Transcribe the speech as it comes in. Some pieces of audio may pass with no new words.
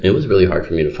It was really hard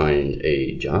for me to find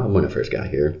a job when I first got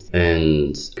here.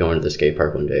 And going to the skate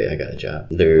park one day, I got a job.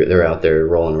 They're out there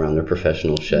rolling around. They're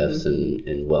professional chefs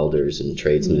and welders and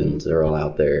tradesmen. They're all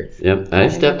out there. Yep. I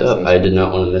stepped up. I did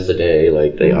not want to miss a day.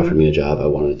 Like, they offered me a job. I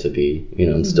wanted to be,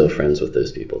 I'm still friends with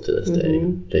those people to this day.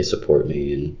 They support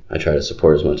me, and I try to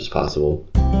support as much as possible.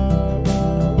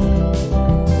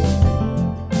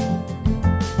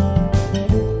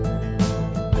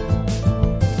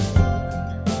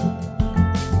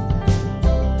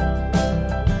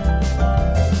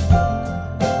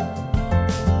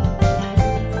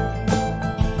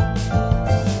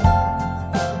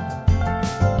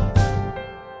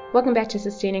 Welcome back to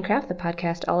Sustaining Craft, the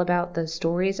podcast all about the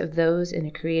stories of those in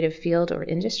a creative field or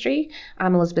industry.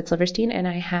 I'm Elizabeth Silverstein, and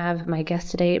I have my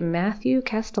guest today, Matthew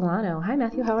Castellano. Hi,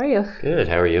 Matthew. How are you? Good.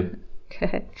 How are you?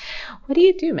 Good. What do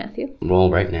you do, Matthew?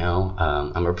 Well, right now,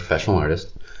 I'm a professional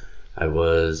artist. I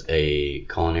was a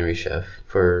culinary chef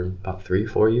for about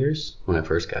 3-4 years when I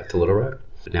first got to Little Rock.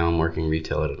 But now I'm working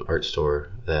retail at an art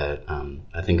store that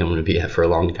I think I'm going to be at for a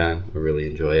long time. I really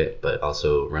enjoy it, but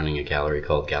also running a gallery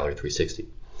called Gallery 360.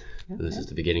 Okay. This is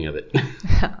the beginning of it.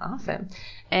 Awesome.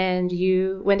 And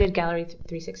when did Gallery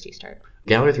 360 start?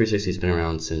 Gallery 360 has been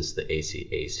around since the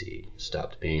ACAC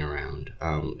stopped being around.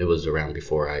 It was around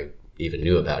before I even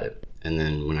knew about it. And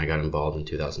then when I got involved in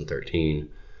 2013,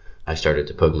 I started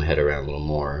to poke my head around a little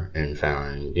more and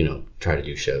found, try to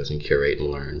do shows and curate and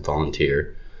learn,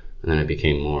 volunteer. And then I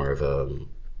became more of a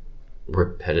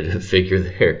repetitive figure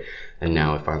there. And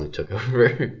now I finally took over.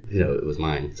 It was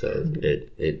mine. So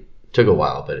it took a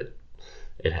while, but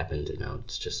it happened.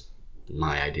 It's just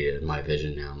my idea, my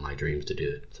vision now, my dreams to do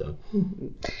it. So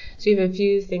you have a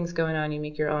few things going on. You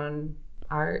make your own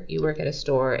art, you work at a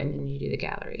store, and then you do the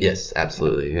gallery. Yes,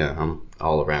 absolutely. Yeah, I'm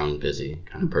all around busy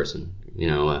kind of person.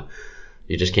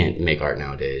 You just can't make art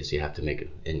nowadays. You have to make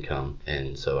an income.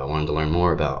 And so I wanted to learn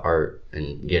more about art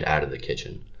and get out of the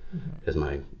kitchen because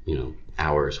my,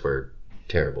 hours were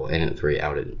terrible. In at 3,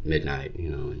 out at midnight,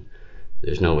 and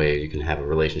there's no way you can have a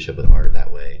relationship with art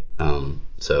that way.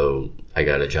 So I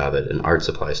got a job at an art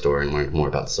supply store and learned more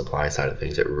about the supply side of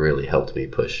things. It really helped me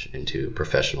push into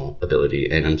professional ability.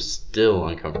 And I'm still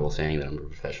uncomfortable saying that I'm a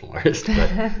professional artist,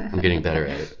 but I'm getting better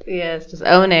at it. Yes, just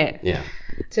own it. Yeah.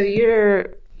 So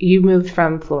you moved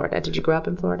from Florida. Did you grow up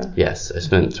in Florida? Yes, I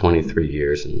spent 23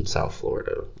 years in South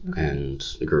Florida and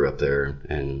grew up there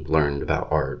and learned about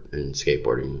art and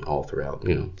skateboarding all throughout,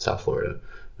 South Florida.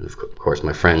 And of course,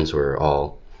 my friends were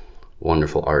all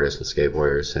wonderful artists and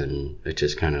skateboarders, and it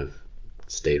just kind of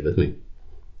stayed with me.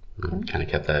 Kind of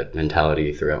kept that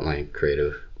mentality throughout my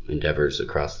creative endeavors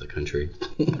across the country.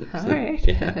 All right.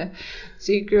 Yeah.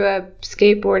 So you grew up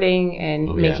skateboarding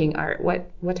and making art.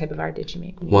 What type of art did you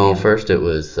make? Well, first it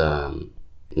was,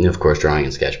 of course, drawing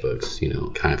in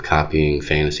sketchbooks. Kind of copying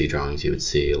fantasy drawings you would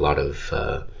see. A lot of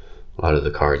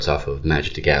the cards off of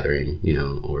Magic the Gathering,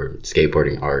 or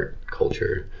skateboarding art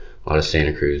culture. A lot of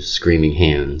Santa Cruz, Screaming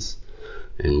Hands,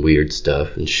 and weird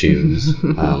stuff, and shoes.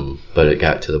 But it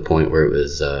got to the point where it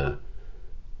was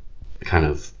kind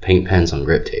of paint pens on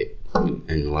grip tape.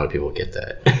 And a lot of people get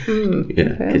that.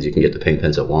 Because you can get the paint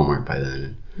pens at Walmart by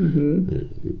then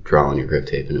and draw on your grip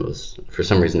tape. And it was, for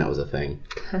some reason, that was a thing.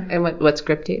 And what's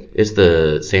grip tape? It's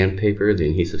the sandpaper, the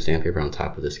adhesive sandpaper on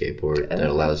top of the skateboard that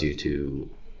allows you to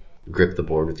grip the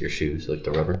board with your shoes, like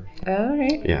the rubber. All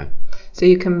right. Yeah. So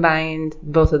you combined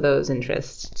both of those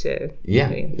interests to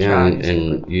draw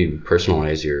and you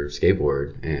personalize your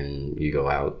skateboard and you go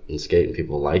out and skate and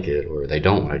people like it or they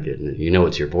don't like it and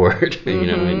it's your board,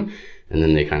 and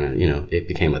then they kind of, it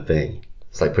became a thing.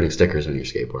 It's like putting stickers on your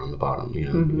skateboard on the bottom,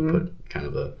 you put kind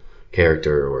of a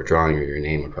character or a drawing or your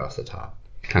name across the top.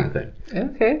 Kind of thing.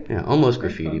 Okay. Yeah, almost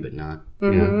graffiti, but not.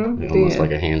 Almost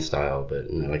like a hand style,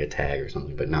 but like a tag or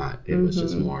something, but not. It was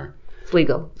just more. It's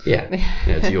legal. Yeah,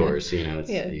 it's yours. You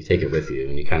take it with you,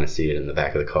 and you kind of see it in the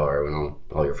back of the car when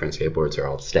all your friends' skateboards are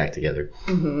all stacked together.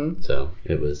 So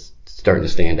it was starting to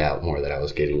stand out more that I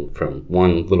was getting from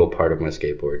one little part of my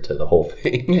skateboard to the whole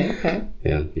thing. Yeah. Okay.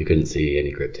 Yeah, you couldn't see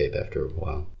any grip tape after a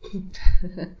while.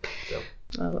 So.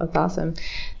 Oh, that's awesome.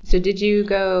 So did you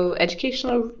go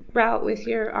educational route with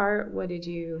your art? What did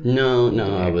you No,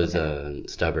 I was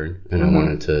stubborn, and I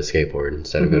wanted to skateboard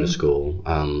instead of go to school.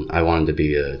 I wanted to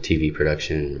be a TV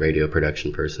production, radio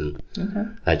production person.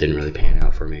 That didn't really pan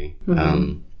out for me.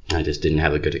 I just didn't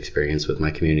have a good experience with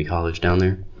my community college down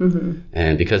there.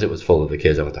 And because it was full of the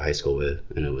kids I went to high school with,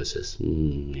 and it was just,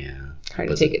 hard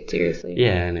to take it seriously.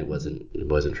 Yeah, and it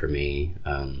wasn't for me.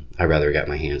 I rather got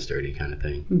my hands dirty kind of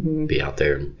thing, be out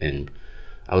there. And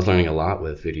I was learning a lot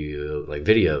with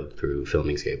video through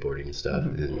filming skateboarding and stuff.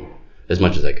 And as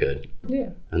much as I could. Yeah.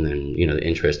 And then, the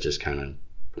interest just kind of,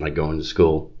 like going to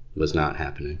school was not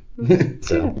happening.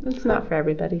 So it's not for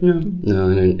everybody. No,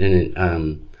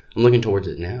 I'm looking towards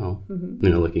it now.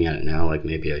 Looking at it now, like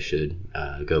maybe I should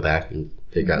go back and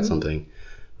figure out something.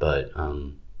 But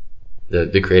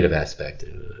the creative aspect,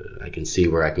 I can see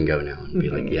where I can go now and be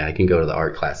like, yeah, I can go to the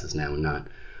art classes now and not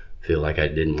feel like I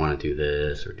didn't want to do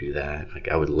this or do that. Like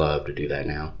I would love to do that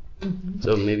now.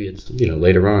 So maybe it's,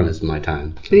 later on is my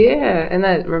time. So. Yeah, and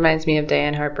that reminds me of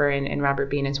Diane Harper and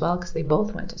Robert Bean as well, because they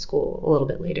both went to school a little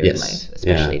bit later in life,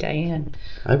 especially Diane.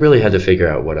 I really had to figure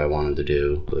out what I wanted to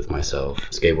do with myself.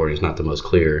 Skateboarding is not the most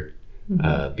clear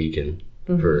beacon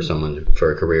for someone,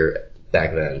 for a career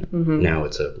back then. Now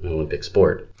it's an Olympic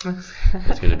sport.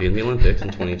 It's going to be in the Olympics in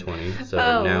 2020. So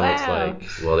now it's like,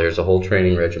 well, there's a whole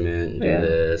training regimen, and do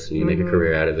this, and you make a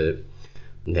career out of it.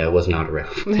 Yeah, I was not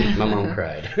around. My mom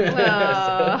cried.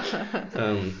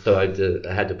 So I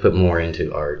had to put more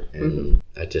into art, and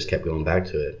I just kept going back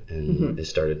to it, and it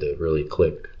started to really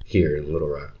click here in Little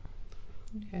Rock.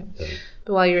 Okay.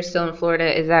 But while you were still in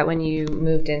Florida, is that when you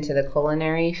moved into the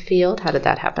culinary field? How did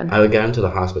that happen? I got into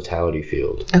the hospitality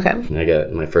field. Okay.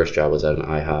 And my first job was at an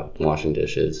IHOP washing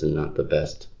dishes, and not the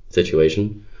best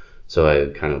situation. So I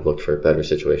kind of looked for a better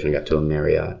situation. I got to a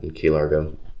Marriott in Key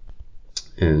Largo.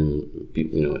 And,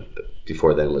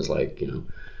 before then was like,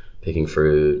 picking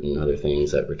fruit and other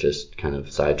things that were just kind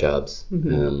of side jobs.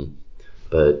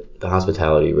 But the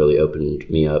hospitality really opened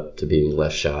me up to being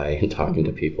less shy and talking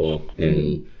to people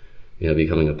and,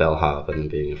 becoming a bellhop and then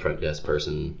being a front desk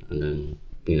person and then,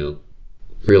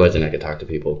 realizing I could talk to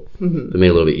people. It made it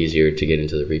a little bit easier to get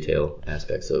into the retail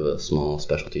aspects of a small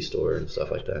specialty store and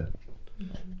stuff like that.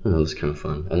 It was kind of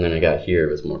fun. And then I got here,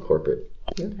 it was more corporate.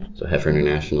 Okay. So Heifer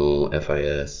International,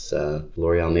 FIS,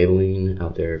 L'Oreal Maybelline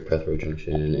out there, Prethrow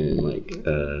Junction,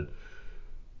 and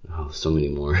so many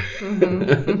more.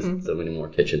 So many more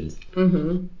kitchens. I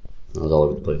was all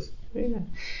over the place. Yeah.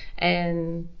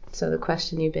 And so the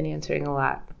question you've been answering a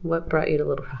lot, what brought you to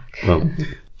Little Rock?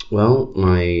 Well,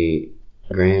 my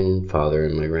grandfather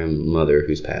and my grandmother,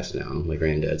 who's passed now, my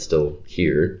granddad's still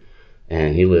here.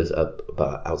 And he lives up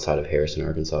about outside of Harrison,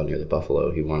 Arkansas, near the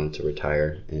Buffalo. He wanted to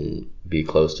retire and be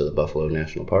close to the Buffalo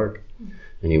National Park.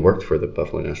 And he worked for the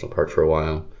Buffalo National Park for a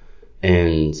while.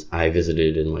 And I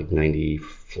visited in like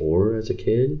 94 as a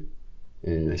kid.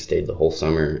 And I stayed the whole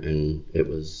summer, and it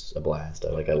was a blast.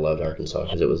 I loved Arkansas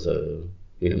because it was a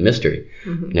mystery.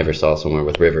 Never saw somewhere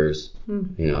with rivers.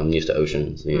 I'm used to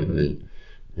oceans,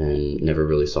 and never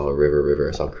really saw a river.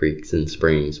 I saw creeks and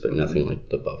springs, but nothing like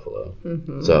the Buffalo.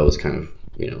 So I was kind of,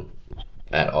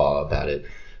 at awe about it.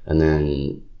 And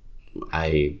then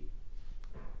I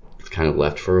kind of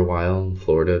left for a while in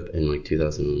Florida in like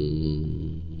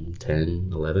 2010,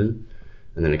 11.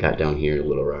 And then I got down here to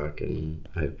Little Rock, and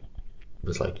I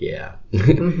was like, yeah.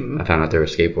 I found out there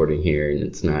was skateboarding here, and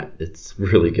it's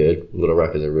really good. Little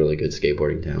Rock is a really good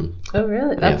skateboarding town. Oh,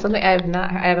 really? That's something I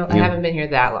haven't been here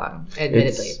that long,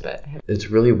 admittedly.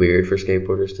 It's really weird for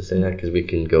skateboarders to say that because we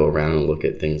can go around and look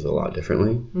at things a lot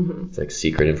differently. It's like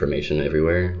secret information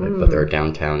everywhere. But our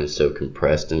downtown is so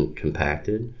compressed and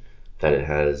compacted that it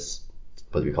has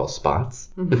what we call spots.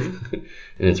 And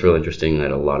it's real interesting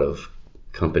that a lot of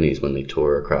companies, when they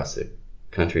tour across the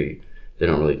country, they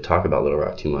don't really talk about Little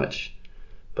Rock too much,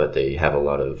 but they have a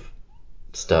lot of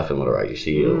stuff in Little Rock. You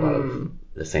see a lot of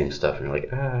the same stuff, and you're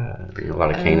like, a lot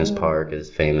of Canis Park is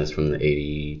famous from the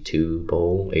 82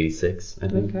 bowl, 86, I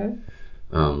think. Okay.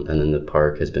 And then the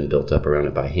park has been built up around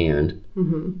it by hand.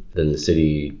 Then the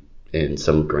city, and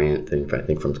some grant thing, I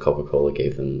think from Coca-Cola,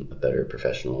 gave them a better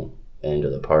professional end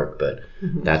of the park, but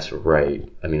that's right.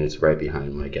 It's right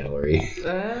behind my gallery.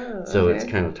 So it's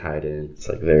kind of tied in. It's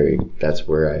like that's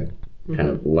where I kind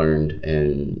of learned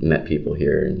and met people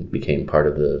here and became part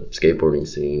of the skateboarding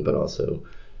scene, but also,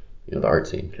 the art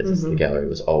scene, because the gallery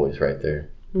was always right there.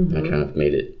 And I kind of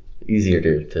made it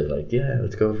easier to like,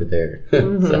 let's go over there.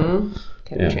 So,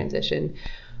 kind of transition.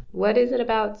 What is it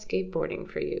about skateboarding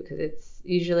for you? Because it's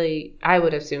usually, I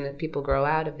would assume that people grow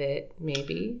out of it,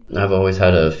 maybe. I've always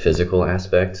had a physical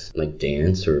aspect, like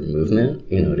dance or movement,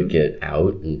 to get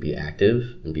out and be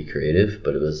active and be creative.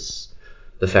 But it was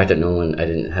the fact that I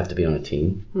didn't have to be on a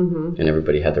team, and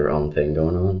everybody had their own thing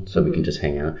going on, so we can just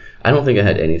hang out. I don't think I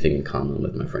had anything in common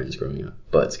with my friends growing up,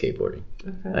 but skateboarding.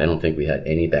 Okay. I don't think we had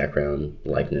any background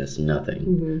likeness,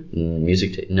 nothing.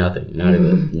 Music, nothing.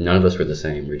 None of us were the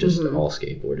same. We just all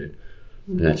skateboarded.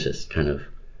 And that's just kind of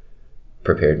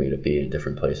prepared me to be in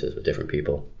different places with different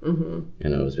people. And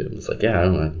it was like, I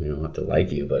don't have to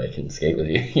like you, but I can skate with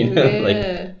you,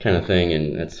 like kind of thing.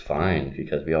 And that's fine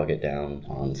because we all get down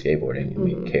on skateboarding and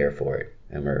we care for it.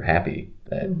 and we're happy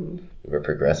that we're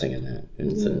progressing in that.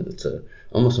 And it's a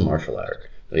almost a martial art.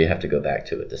 So you have to go back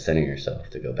to it, to center yourself,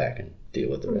 to go back and deal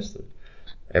with the rest of it.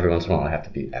 Every once in a while, I have to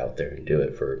be out there and do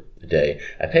it for a day.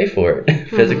 I pay for it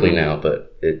physically now,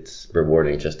 but it's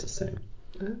rewarding just the same.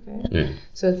 Okay. Yeah.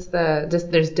 So it's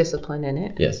there's discipline in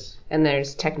it. Yes. And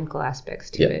there's technical aspects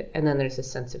to it. And then there's a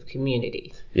sense of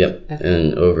community. Yep. Okay.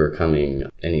 And overcoming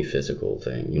any physical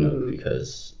thing,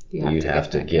 because you have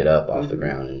to get up off the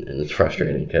ground, and it's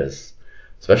frustrating because,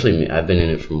 especially me, I've been in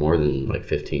it for more than like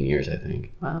 15 years, I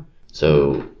think. Wow.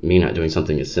 So me not doing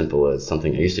something as simple as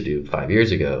something I used to do 5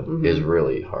 years ago is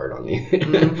really hard on me,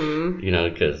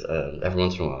 because every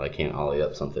once in a while I can't ollie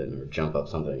up something or jump up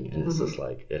something, and it's just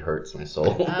like, it hurts my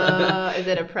soul. Is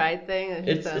it a pride thing?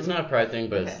 It's not a pride thing,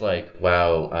 but it's like,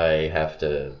 wow, I have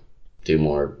to do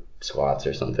more squats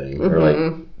or something, or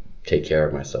like take care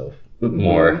of myself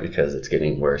more because it's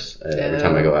getting worse every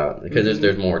time I go out, because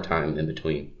there's more time in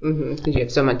between. Because you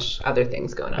have so much other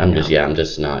things going on. I'm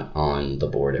just not on the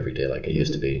board every day like I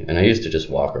used to be, and I used to just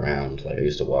walk around. Like I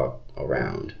used to walk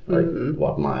around, like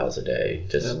walk miles a day,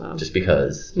 just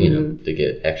because to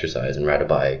get exercise and ride a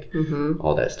bike.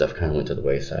 All that stuff kind of went to the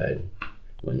wayside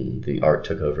when the art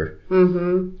took over,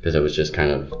 because I was just kind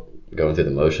of going through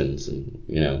the motions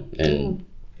and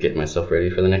getting myself ready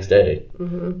for the next day.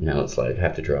 Now it's like I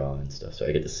have to draw and stuff, so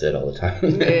I get to sit all the time.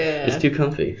 It's too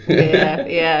comfy.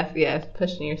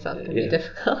 Pushing yourself can be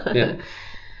difficult.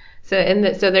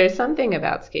 So there's something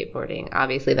about skateboarding,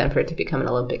 obviously, then for it to become an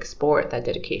Olympic sport, that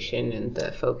dedication and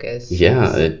the focus.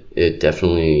 Yeah, it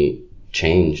definitely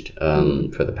changed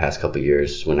for the past couple of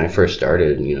years. When I first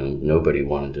started, nobody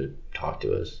wanted to talk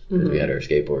to us because we had our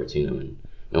skateboards, and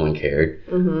no one cared.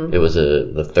 It was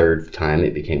the third time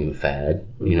it became a fad.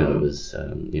 It was,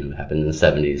 it happened in the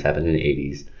 70s, happened in the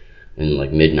 80s. In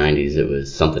like mid 90s, it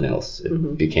was something else.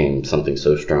 It became something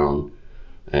so strong,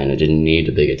 and it didn't need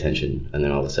a big attention. And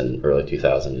then all of a sudden, early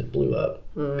 2000, it blew up.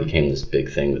 Became this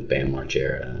big thing with Bam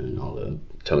Margera and all the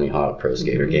Tony Hawk Pro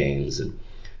Skater games, and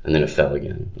then it fell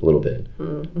again a little bit.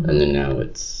 And then now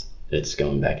it's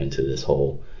going back into this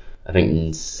whole. I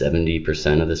think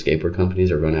 70% of the skateboard companies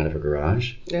are run out of a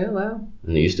garage. Yeah, wow.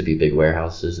 And they used to be big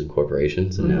warehouses and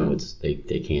corporations, and now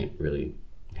they can't really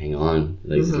hang on.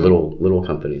 These little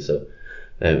companies. So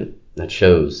that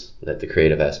shows that the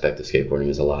creative aspect of skateboarding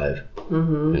is alive,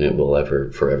 and it will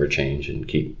forever change and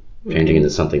keep changing into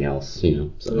something else,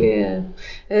 So. Yeah.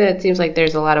 It seems like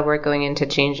there's a lot of work going into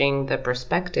changing the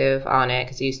perspective on it,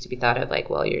 because it used to be thought of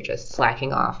like, well, you're just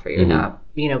slacking off or you're not,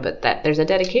 but that there's a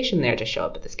dedication there to show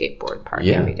up at the skateboard park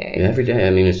every day. Yeah, every day.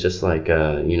 I mean, it's just like,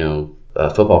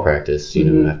 football practice,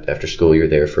 after school you're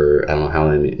there for, I don't know how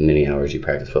many hours you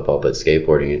practice football, but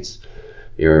skateboarding,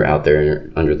 you're out there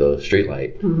under the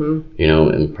streetlight,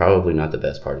 and probably not the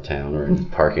best part of town, or in the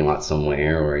parking lot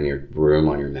somewhere, or in your room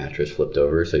on your mattress flipped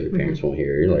over so your parents won't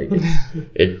hear you. Like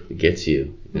it gets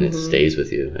you, and it stays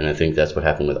with you. And I think that's what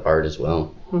happened with art as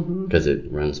well, because it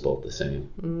runs both the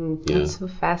same. That's so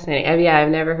fascinating. I've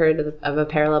never heard of a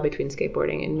parallel between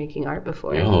skateboarding and making art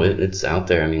before. No, it's out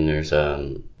there. I mean, there's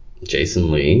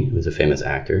Jason Lee, who's a famous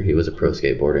actor. He was a pro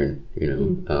skateboarder,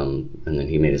 and then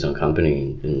he made his own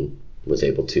company and was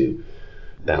able to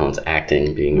balance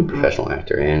acting, being a professional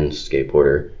actor, and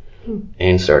skateboarder,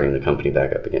 and starting the company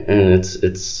back up again. And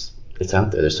it's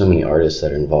out there. There's so many artists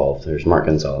that are involved. There's Mark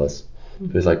Gonzalez,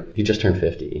 who's like, he just turned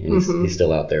 50, and he's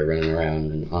still out there running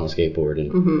around and on a skateboard,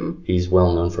 and he's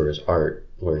well known for his art,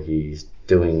 where he's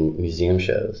doing museum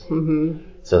shows.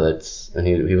 So and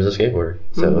he was a skateboarder.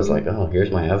 So it was like, oh, here's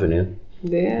my avenue.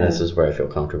 Yeah. This is where I feel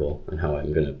comfortable, and how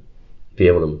I'm going to be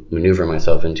able to maneuver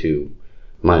myself into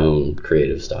my own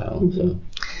creative style. So.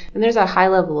 And there's a high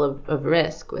level of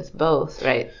risk with both,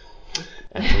 right?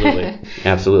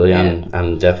 Absolutely. Yeah.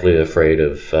 I'm definitely afraid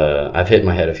of. I've hit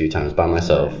my head a few times by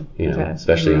myself,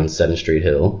 especially on 7th Street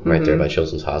Hill, right there by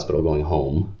Children's Hospital, going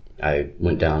home. I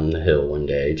went down the hill one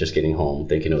day, just getting home,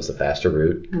 thinking it was the faster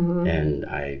route, and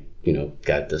I,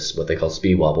 got this what they call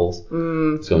speed wobbles.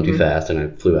 It's going too fast, and I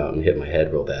flew out and hit my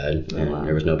head real bad, and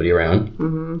there was nobody around,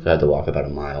 so I had to walk about a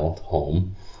mile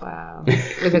home. Wow.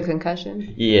 With a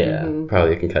concussion? Yeah,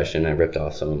 probably a concussion. I ripped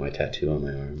off some of my tattoo on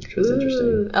my arm, which was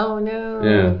interesting. Oh, no.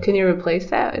 Yeah. Can you replace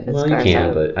that? Well, you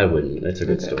can, but I wouldn't. It's a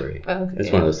good story. Okay,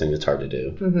 it's one of those things that's hard to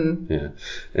do. Yeah.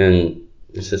 And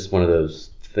it's just one of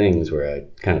those things where I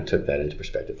kind of took that into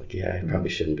perspective. Like, I probably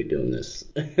shouldn't be doing this.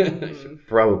 I should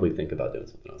probably think about doing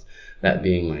something else. That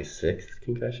being my 6th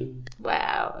concussion.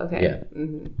 Wow. Okay. Yeah.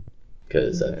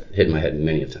 Because I've hit my head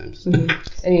many of times. And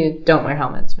you don't wear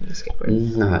helmets when you skateboard?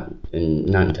 Not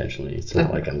intentionally. It's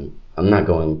not like I'm I'm not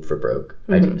going for broke.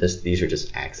 These are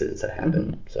just accidents that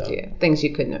happen. So yeah, things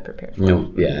you couldn't have prepared for.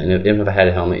 Yeah, and if I had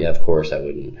a helmet, yeah, of course I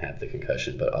wouldn't have the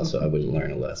concussion, but also I wouldn't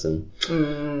learn a lesson.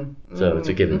 So it's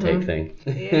a give and take thing.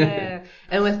 Yeah,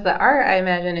 and with the art, I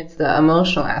imagine it's the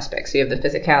emotional aspects. So you have the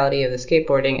physicality of the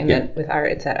skateboarding, and then with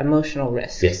art, it's that emotional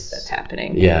risk that's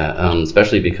happening. Yeah,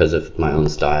 especially because of my own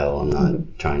style. I'm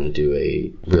not trying to do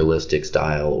a realistic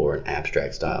style or an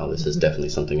abstract style. This is definitely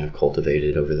something I've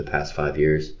cultivated over the past 5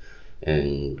 years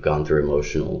and gone through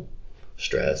emotional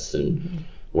stress and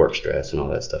work stress and all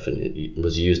that stuff. And it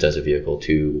was used as a vehicle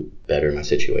to better my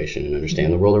situation and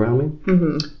understand the world around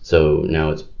me. So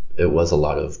now it was a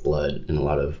lot of blood and a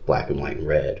lot of black and white and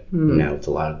red. Now it's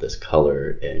a lot of this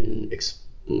color and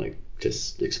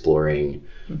just exploring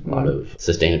a lot of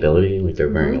sustainability. Like they're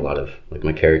wearing a lot of, like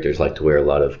my characters like to wear a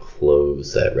lot of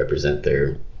clothes that represent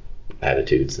their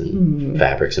attitudes and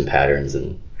fabrics and patterns,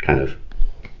 and kind of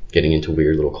getting into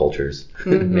weird little cultures,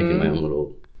 making my own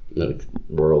little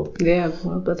world. Yeah,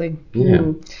 world building.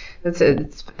 Yeah.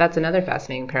 That's another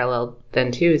fascinating parallel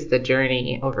then too, is the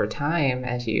journey over time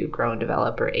as you grow and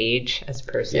develop or age as a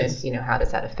person. Yes. How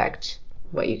does that affect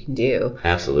what you can do?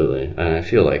 Absolutely. And I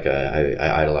feel like I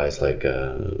idolize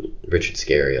Richard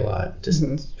Scarry a lot, just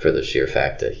for the sheer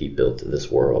fact that he built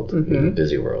this world,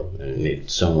 busy world, and it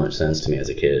made so much sense to me as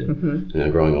a kid. And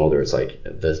then growing older, it's like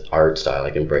this art style,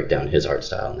 I can break down his art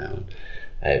style now.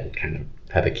 I kind of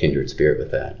have a kindred spirit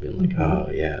with that, being like, oh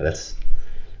yeah, that's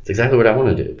exactly what I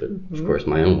want to do, but of course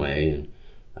my own way. And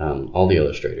all the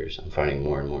illustrators, I'm finding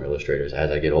more and more illustrators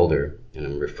as I get older, and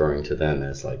I'm referring to them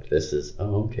as like, this is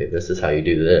how you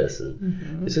do this,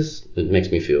 and it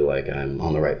makes me feel like I'm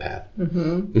on the right path.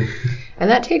 And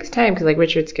that takes time, because like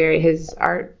Richard Scarry, his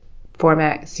art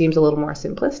format seems a little more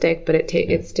simplistic, but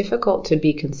it's difficult to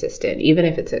be consistent, even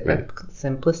if it's a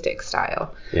simplistic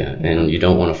style. Yeah, and you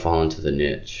don't want to fall into the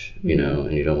niche, and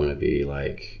you don't want to be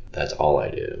like, that's all I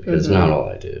do, because it's not all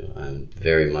I do. I'm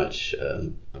very much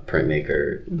a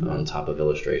printmaker on top of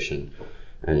illustration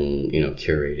and,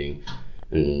 curating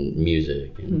and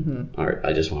music and art.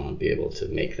 I just want to be able to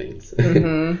make things.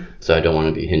 So I don't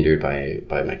want to be hindered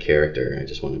by my character. I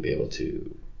just want to be able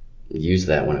to use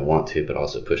that when I want to, but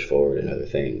also push forward in other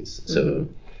things. So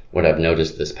what I've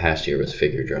noticed this past year was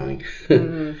figure drawing.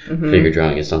 Figure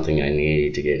drawing is something I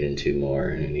need to get into more,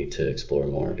 and I need to explore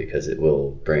more, because it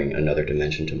will bring another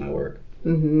dimension to my work.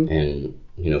 And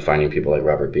finding people like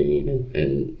Robert Bean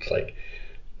and like,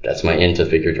 that's my into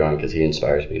figure drawing, because he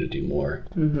inspires me to do more,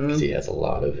 because he has a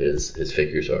lot of his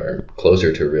figures are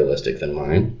closer to realistic than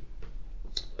mine,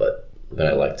 but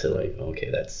I like to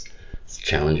it's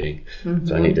challenging.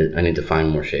 So I need to find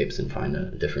more shapes and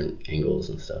find different angles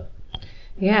and stuff.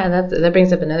 Yeah, that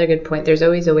brings up another good point. There's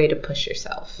always a way to push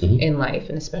yourself in life,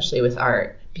 and especially with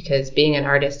art, because being an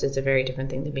artist is a very different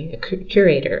thing than being a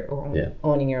curator or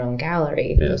owning your own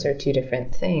gallery. Those are two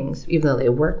different things, even though they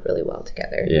work really well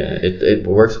together. Yeah, it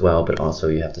works well, but also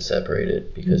you have to separate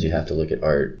it, because you have to look at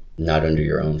art not under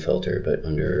your own filter, but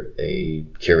under a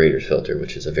curator's filter,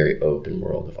 which is a very open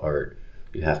world of art.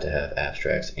 You have to have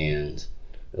abstracts and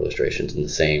illustrations in the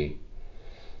same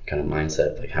kind of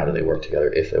mindset. Like, how do they work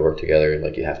together? If they work together,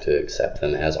 like, you have to accept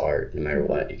them as art no matter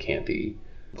what. You can't be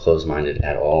closed-minded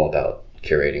at all about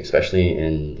curating, especially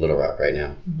in Little Rock right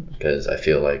now, because I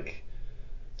feel like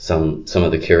some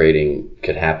of the curating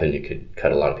could happen. It could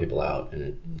cut a lot of people out, and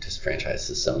it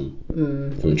disfranchises some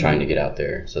from trying to get out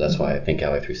there. So that's why I think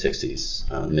Gallery 360's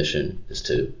mission is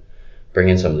to bring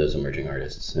in some of those emerging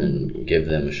artists and give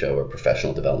them a show or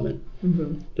professional development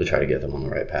to try to get them on the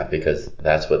right path, because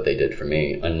that's what they did for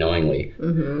me unknowingly.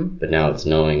 But now it's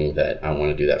knowing that I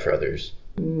want to do that for others.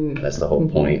 That's the whole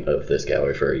point of this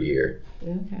gallery for a year.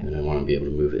 And I want to be able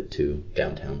to move it to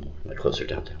downtown, like closer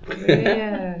downtown.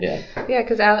 Yeah,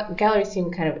 because galleries seem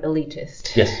kind of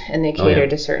elitist. Yes. And they cater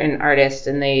to certain artists,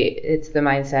 and it's the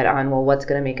mindset on, well, what's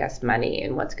going to make us money,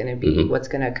 and what's going to be what's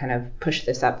going to kind of push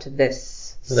this up to this.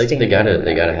 They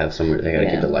gotta have somewhere. They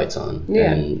gotta keep the lights on,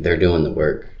 and they're doing the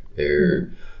work.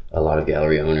 They're a lot of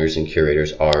gallery owners and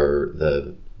curators are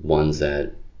the ones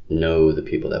that know the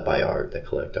people that buy art, that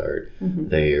collect art.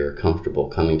 They are comfortable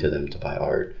coming to them to buy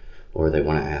art, or they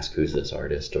want to ask, who's this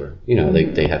artist, or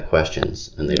they have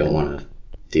questions, and they don't want to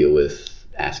deal with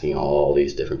asking all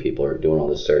these different people or doing all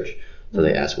this search. So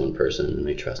they ask one person, and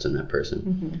they trust in that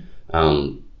person.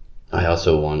 I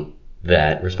also want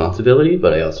that responsibility,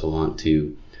 but I also want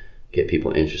to get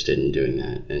people interested in doing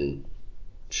that and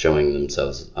showing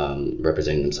themselves,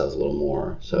 representing themselves a little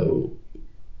more, so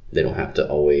they don't have to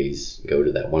always go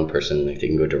to that one person. Like, they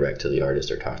can go direct to the artist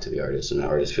or talk to the artist, and the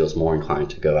artist feels more inclined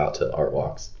to go out to art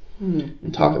walks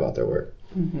and talk about their work,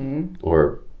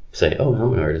 or say, oh,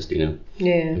 I'm an artist,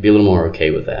 Yeah. Be a little more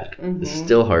okay with that. It's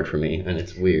still hard for me, and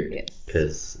it's weird. Yes.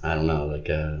 Because, I don't know, like,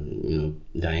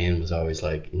 Diane was always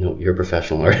like, you're a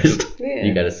professional artist. Yeah.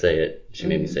 You got to say it. She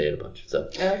made me say it a bunch. So.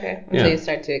 Okay. Until you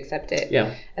start to accept it.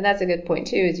 Yeah. And that's a good point,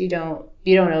 too, is you don't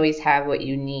always have what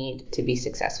you need to be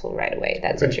successful right away.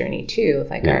 That's a journey, too.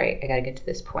 Like, all right, I got to get to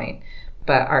this point.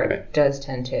 But art does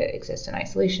tend to exist in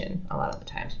isolation a lot of the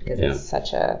times because it's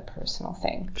such a personal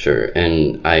thing. Sure.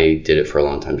 And I did it for a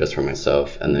long time just for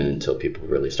myself. And then until people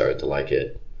really started to like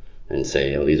it and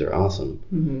say, oh, these are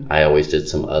awesome. I always did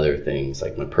some other things.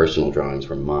 Like my personal drawings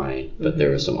were mine. But there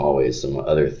was always some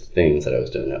other things that I was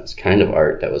doing that was kind of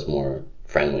art that was more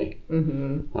friendly.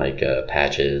 Like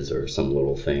patches or some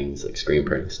little things like screen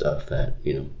printing stuff that,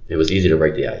 it was easy to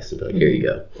break the ice and be like, here you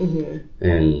go.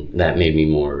 And that made me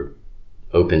more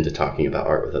open to talking about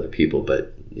art with other people,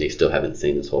 but they still haven't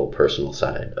seen this whole personal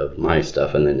side of my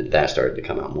stuff, and then that started to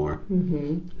come out more.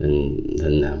 And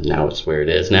then now it's where it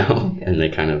is now, and they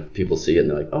kind of, people see it and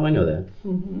they're like, oh, I know that.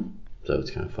 So it's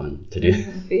kind of fun to do.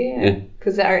 Yeah,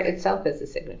 because the art itself is a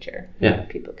signature. Yeah.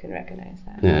 People can recognize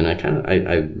that. Yeah, and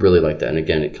I really like that, and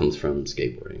again, it comes from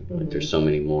skateboarding. Like there's so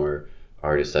many more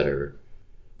artists that are,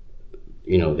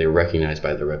 they're recognized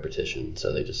by the repetition,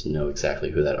 so they just know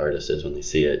exactly who that artist is when they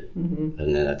see it, and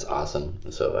then that's awesome.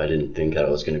 So I didn't think I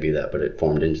was going to be that, but it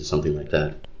formed into something like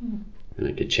that, and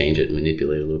I could change it and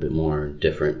manipulate it a little bit more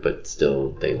different, but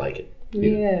still they like it.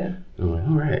 Yeah. I'm like,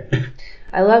 all right.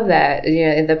 I love that.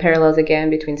 The parallels again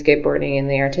between skateboarding and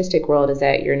the artistic world is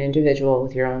that you're an individual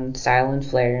with your own style and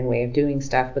flair and way of doing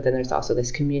stuff, but then there's also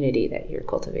this community that you're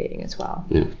cultivating as well.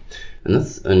 Yeah. And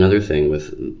that's another thing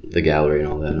with the gallery and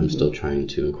all that. I'm still trying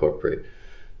to incorporate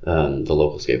the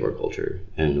local skateboard culture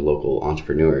and the local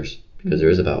entrepreneurs, because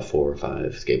there's about 4 or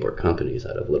 5 skateboard companies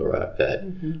out of Little Rock that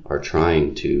are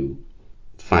trying to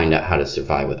find out how to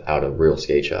survive without a real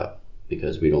skate shop,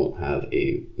 because we don't have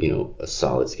a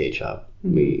solid skate shop.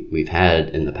 We've had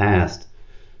in the past,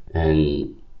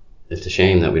 and it's a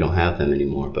shame that we don't have them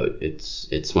anymore, but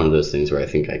it's one of those things where I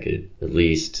think I could at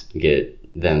least get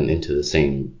them into the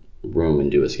same room and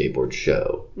do a skateboard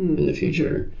show in the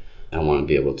future. I want to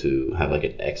be able to have like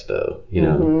an expo,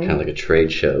 kind of like a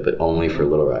trade show, but only for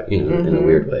Little Rock, in a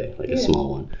weird way, like a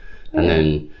small one. And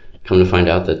then come to find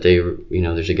out that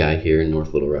there's a guy here in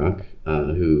North Little Rock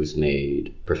who's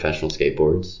made professional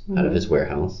skateboards out of his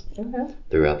warehouse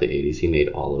throughout the 80s. He made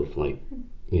all of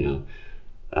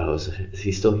is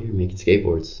he still here making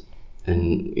skateboards?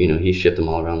 And, he shipped them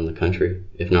all around the country,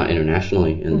 if not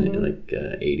internationally, in the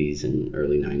 80s and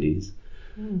early 90s.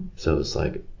 So it's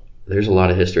like, there's a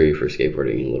lot of history for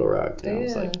skateboarding in Little Rock. And I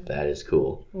was like, that is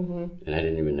cool. And I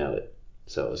didn't even know it.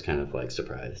 So I was kind of like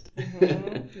surprised.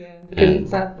 Because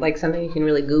it's not like something you can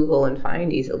really Google and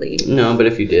find easily. No, but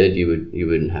if you did, you would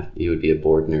be a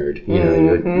board nerd.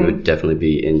 You would definitely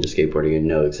be into skateboarding and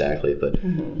know exactly. But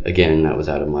again, that was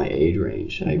out of my age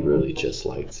range. I really just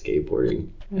liked skateboarding.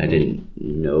 I didn't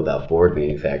know about board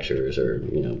manufacturers or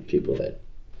people that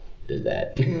did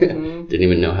that. Didn't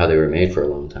even know how they were made for a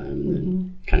long time, and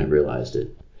then kind of realized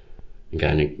it. And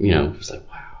kind of was like,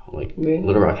 wow. Like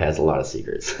Little Rock has a lot of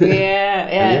secrets. And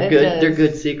they're good. They're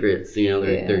good secrets.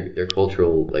 They're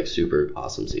cultural, like super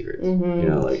awesome secrets.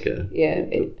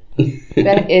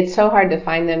 It's so hard to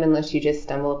find them unless you just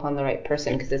stumble upon the right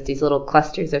person, because it's these little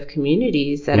clusters of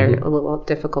communities that are a little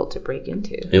difficult to break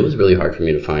into. It was really hard for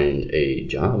me to find a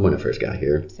job when I first got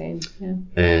here. Same, yeah.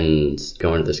 And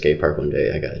going to the skate park one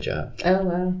day, I got a job. Oh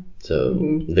wow. So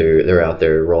they're out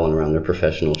there rolling around. They're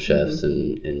professional chefs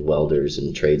and welders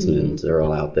and tradesmen. They're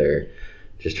all out there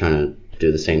just trying to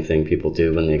do the same thing people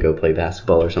do when they go play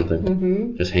basketball or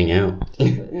something. Just hang out.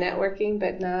 Networking,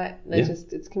 but not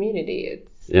it's community.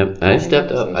 I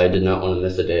stepped up. I did not want to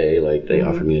miss a day. Like they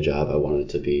offered me a job. I wanted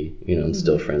to be, I'm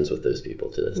still friends with those people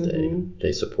to this day.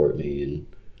 They support me, and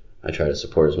I try to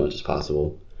support as much as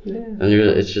possible. Yeah. And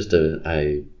it's just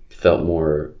I felt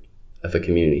more of a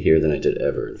community here than I did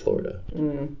ever in Florida,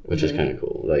 which is kind of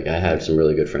cool. Like I have some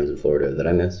really good friends in Florida that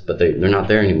I miss, but they're not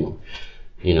there anymore.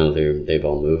 They've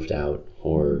all moved out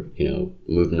or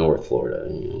moved North Florida,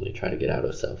 and they try to get out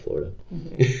of South Florida.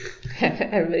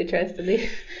 Everybody tries to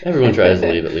leave. Everyone tries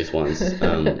to leave at least once.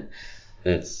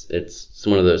 It's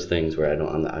one of those things where I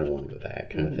don't want to go back,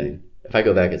 kind of thing. If I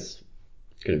go back, it's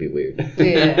going to be weird.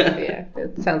 Yeah.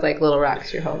 It sounds like Little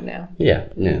Rock's your home now. Yeah,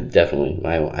 definitely.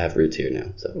 I have roots here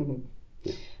now, so.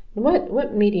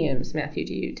 What mediums, Matthew,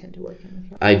 do you tend to work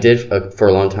in? I did for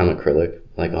a long time acrylic,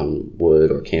 like on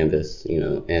wood or canvas,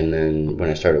 and then when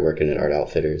I started working at Art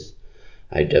Outfitters,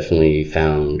 I definitely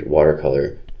found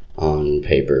watercolor on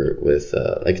paper with,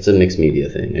 it's a mixed media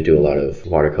thing. I do a lot of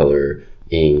watercolor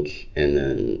ink, and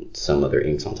then some other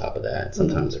inks on top of that.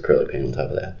 Sometimes acrylic paint on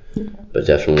top of that. But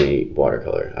definitely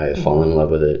watercolor. I have fallen in love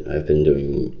with it. I've been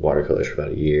doing watercolors for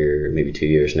about a year, maybe 2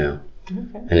 years now.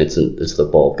 And it's the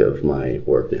bulk of my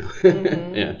work now.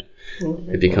 Yeah.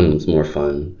 It becomes more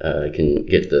fun. I can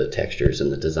get the textures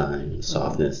and the design, the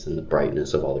softness and the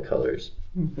brightness of all the colors.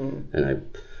 And I'm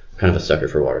kind of a sucker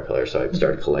for watercolor, so I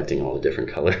started collecting all the different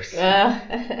colors.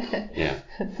 Yeah.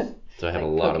 So I have a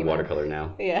lot of watercolor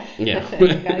now. Yeah.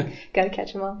 Yeah. gotta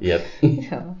catch them all. Yep.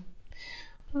 Yeah.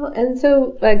 Well, and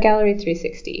so Gallery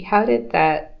 360, how did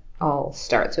that all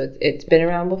start? So it's been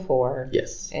around before.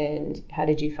 Yes. And how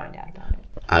did you find out about it?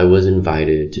 I was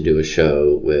invited to do a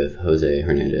show with Jose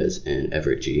Hernandez and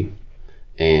Everett G.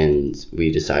 And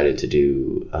we decided to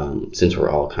do, since we're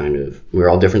all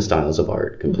different styles of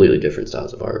art, completely different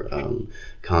styles of art.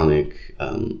 Comic,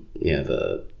 you have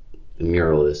a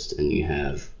muralist, and you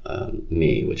have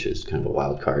me, which is kind of a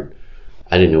wild card.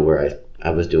 I didn't know where I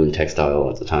was doing textile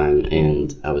at the time,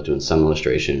 and I was doing some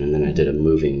illustration, and then I did a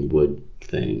moving wood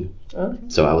thing. Okay.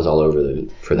 So I was all over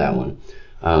for that one.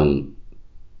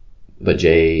 But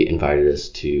Jay invited us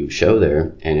to show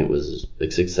there, and it was a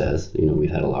success. You know, we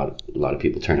had a lot of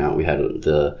people turn out. We had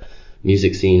the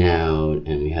music scene out,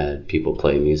 and we had people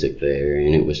play music there,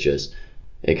 and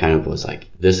it kind of was like,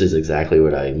 this is exactly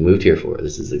what I moved here for.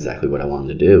 This is exactly what I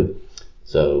wanted to do.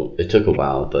 So it took a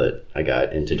while, but I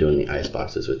got into doing the ice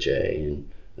boxes with Jay,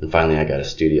 and finally I got a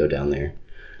studio down there.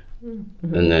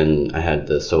 Mm-hmm. And then I had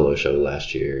the solo show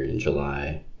last year in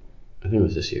July. I think it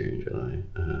was this year in July.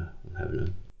 I'm having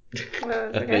a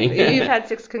okay. You've had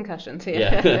 6 concussions.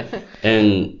 Yeah.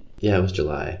 And yeah, it was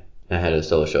July. I had a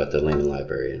solo show at the Lehman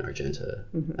Library in Argenta.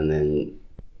 And then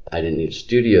I didn't need a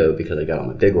studio because I got all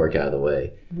my big work out of the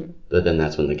way. But then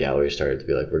that's when the gallery started to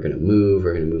be like, we're going to move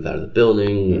out of the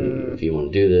building. If you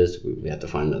want to do this, we have to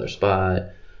find another spot.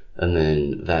 And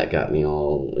then that got me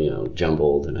all,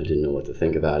 jumbled, and I didn't know what to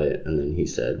think about it. And then he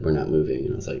said, we're not moving.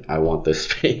 And I was like, I want this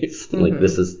space. Like,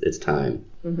 it's time.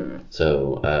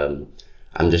 So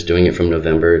I'm just doing it from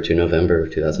November to November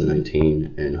of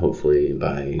 2019. And hopefully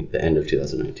by the end of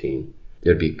 2019, it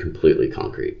would be completely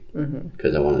concrete.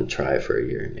 Because I wanted to try it for a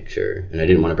year and make sure. And I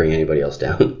didn't want to bring anybody else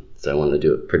down. So I wanted to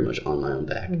do it pretty much on my own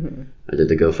back. I did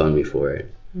the GoFundMe for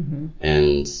it.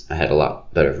 And I had a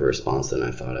lot better of a response than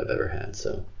I thought I've ever had.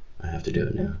 So I have to do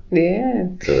it now. Yeah.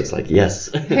 So it's like, yes,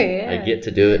 yeah. I get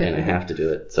to do it and I have to do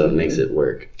it. So it makes it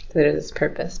work. There's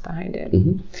purpose behind it.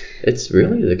 It's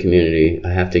really the community. I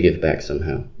have to give back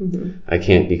somehow. I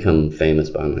can't become famous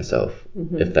by myself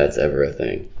if that's ever a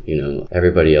thing.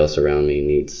 Everybody else around me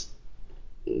needs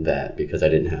that because I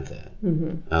didn't have that.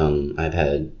 I've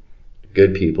had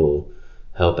good people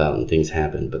help out and things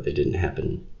happen, but they didn't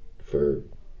happen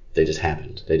they just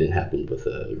happened. They didn't happen with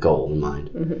a goal in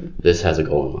mind. This has a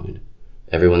goal in mind.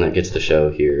 Everyone that gets the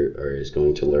show here is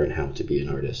going to learn how to be an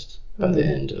artist by the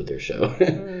end of their show. I'm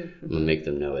going to make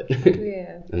them know it.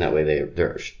 And that way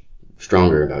they're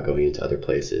stronger about going into other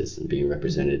places and being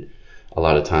represented. A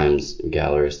lot of times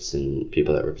gallerists and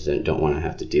people that represent don't want to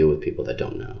have to deal with people that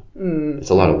don't know. It's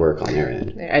a lot of work on their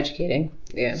end. They're educating.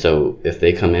 Yeah. So if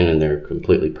they come in and they're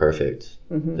completely perfect,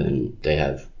 then they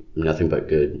have nothing but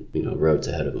good, roads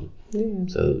ahead of them. Yeah.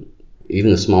 So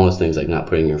even the smallest things like not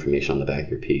putting your information on the back of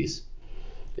your piece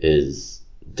is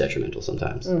detrimental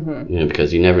sometimes.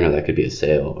 Because you never know, that could be a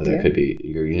sale, or that could be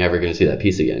you're never going to see that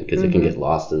piece again because it can get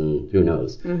lost and who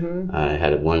knows. I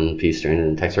had one piece stranded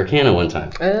in Texarkana one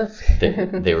time.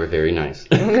 They were very nice.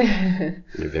 They're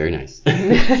very nice.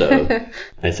 So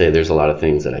I say there's a lot of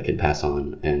things that I could pass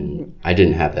on, and I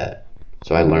didn't have that.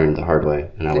 So I learned the hard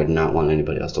way, and I would not want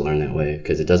anybody else to learn that way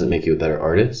because it doesn't make you a better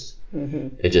artist.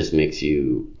 It just makes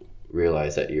you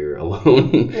realize that you're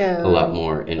alone a lot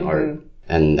more in art,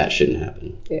 and that shouldn't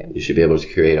happen. Yeah. You should be able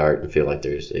to create art and feel like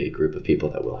there's a group of people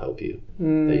that will help you,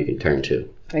 that you can turn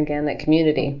to. Again, that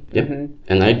community. Yep.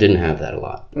 And I didn't have that a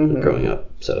lot growing up.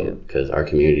 So because our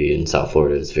community in South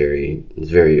Florida is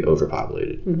very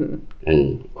overpopulated,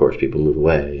 and of course people move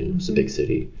away, and it's a big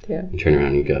city. Yeah. You turn around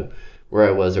and you go. Where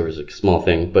I was, there was a small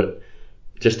thing, but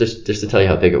just to tell you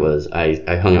how big it was,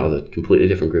 I hung out with a completely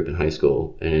different group in high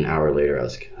school, and an hour later I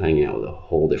was hanging out with a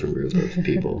whole different group of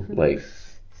people, like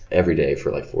every day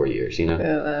for like 4 years,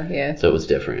 yeah. So it was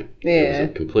different. Yeah. It was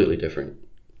a completely different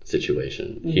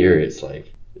situation. Here it's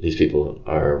like these people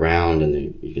are around,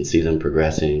 and you can see them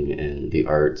progressing, and the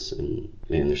arts, and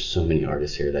man, there's so many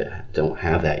artists here that don't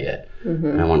have that yet.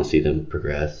 And I want to see them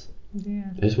progress. Yeah.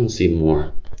 I just want to see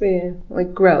more. Yeah,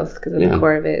 like growth, because at the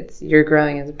core of it, you're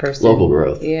growing as a person. Local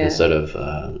growth, instead of,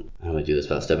 how do I do this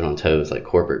without stepping on toes, like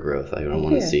corporate growth. I don't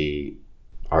want to see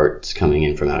art's coming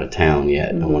in from out of town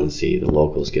yet. I want to see the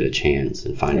locals get a chance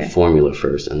and find a formula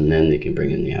first, and then they can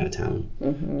bring in the out of town,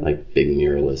 like big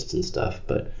muralists and stuff.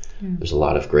 But there's a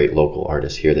lot of great local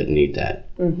artists here that need that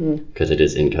because it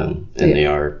is income, and they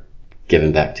are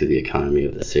giving back to the economy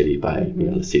of the city by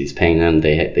the city's paying them.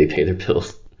 They pay their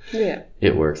bills. Yeah,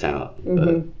 it works out.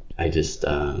 But I just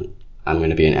I'm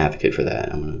going to be an advocate for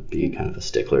that. I'm going to be kind of a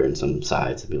stickler in some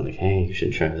sides and be like, hey, you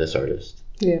should try this artist.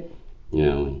 Yeah,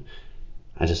 and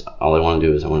all I want to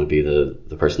do is I want to be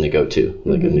the person they go to,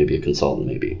 like maybe a consultant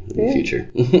maybe in the future.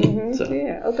 So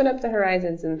open up the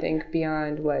horizons and think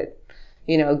beyond what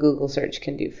a Google search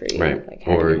can do for you. Right. Like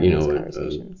or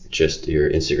just your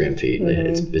Instagram feed.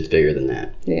 It's bigger than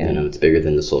that. Yeah. It's bigger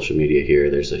than the social media here.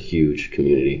 There's a huge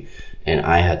community, and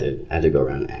I had to go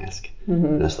around and ask.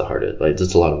 And that's the hardest. Like,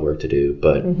 it's a lot of work to do,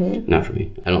 but not for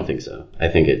me. I don't think so. I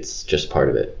think it's just part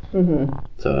of it.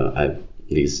 So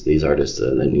these artists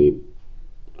that need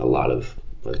a lot of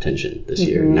attention this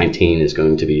year. 19 is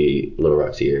going to be Little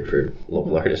Rock's year for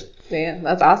local artists. Yeah,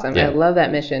 that's awesome. Yeah. I love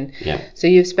that mission. Yeah. So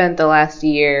you've spent the last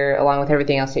year, along with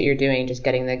everything else that you're doing, just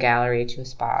getting the gallery to a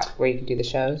spot where you can do the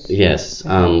shows? Yes.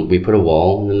 We put a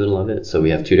wall in the middle of it. So we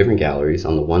have two different galleries.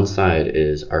 On the one side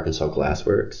is Arkansas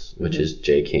Glassworks, which is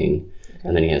Jay King. Okay.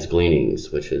 And then he has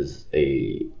Gleanings, which is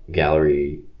a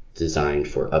gallery designed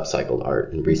for upcycled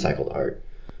art and recycled art.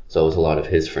 So it was a lot of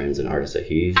his friends and artists that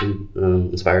he's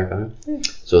inspired by. Yeah.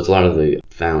 So it's a lot of the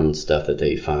found stuff that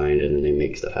they find and then they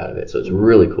make stuff out of it. So it's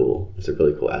really cool. It's a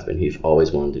really cool aspect. He's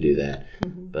always wanted to do that.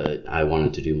 But I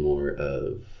wanted to do more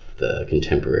of the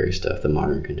contemporary stuff, the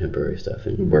modern contemporary stuff,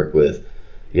 and work with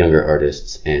younger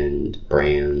artists and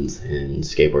brands and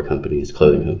skateboard companies,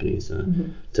 clothing companies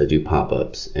to do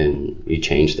pop-ups. And we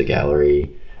changed the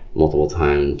gallery multiple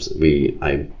times.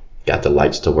 I got the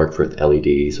lights to work with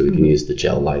LED, so we can use the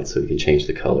gel lights, so we can change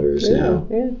the colors now.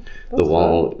 Yeah, the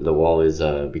wall is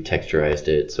we texturized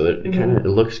it, so it kind of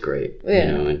looks great.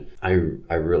 And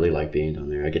I really like being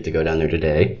down there. I get to go down there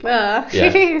today.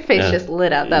 Your face just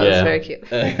lit up. That was very cute.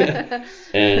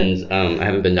 And I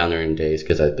haven't been down there in days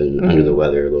because I've been under the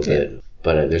weather a little bit.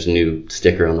 But there's a new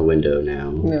sticker on the window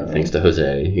now, thanks to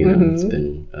Jose. It's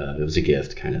been it was a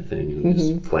gift kind of thing. I'm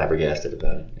just flabbergasted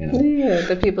about it. Yeah,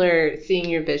 the people are seeing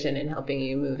your vision and helping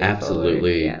you move it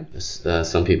Absolutely. forward. Yeah.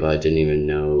 Some people I didn't even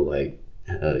know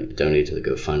donated to the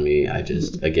GoFundMe. I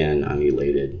just again I'm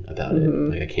elated about it.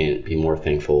 Like I can't be more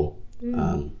thankful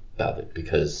about it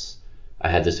because I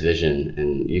had this vision,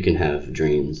 and you can have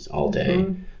dreams all day,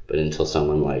 but until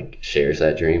someone shares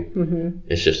that dream,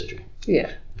 it's just a dream.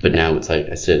 Yeah. But now it's like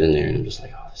I sit in there and I'm just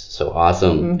like, oh, this is so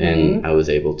awesome. And I was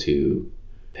able to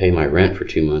pay my rent for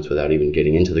 2 months without even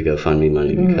getting into the GoFundMe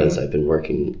money because I've been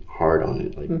working hard on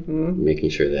it,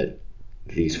 making sure that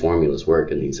these formulas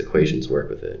work and these equations work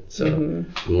with it. So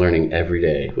I'm learning every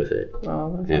day with it.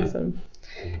 Oh, that's awesome.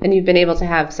 And you've been able to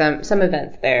have some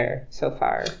events there so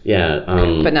far. Yeah.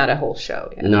 But not a whole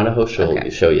show yet. Not a whole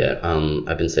show yet.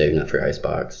 I've been saving that for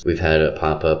Icebox. We've had a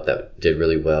pop-up that did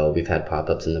really well. We've had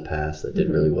pop-ups in the past that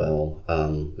did really well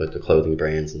with the clothing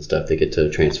brands and stuff. They get to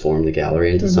transform the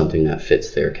gallery into something that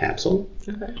fits their capsule,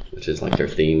 which is like their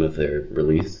theme of their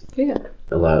release. Yeah.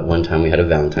 One time we had a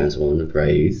Valentine's one with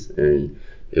Raiz, and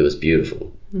it was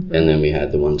beautiful. And then we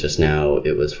had the one just now,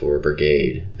 it was for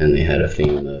Brigade, and they had a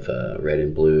theme of red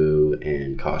and blue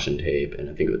and caution tape, and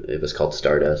I think it was called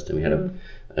Stardust, and we had an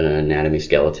anatomy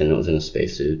skeleton that was in a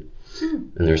spacesuit,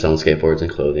 and they were selling skateboards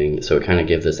and clothing, so it kind of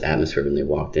gives this atmosphere when they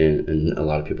walked in, and a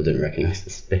lot of people didn't recognize the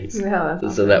space. Yeah, that's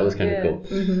awesome. So that was kind of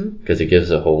cool, because it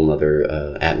gives a whole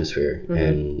other atmosphere,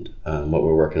 and what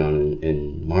we're working on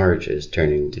in March is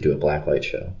turning to do a blacklight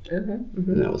show, and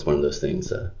that was one of those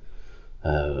things.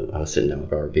 I was sitting down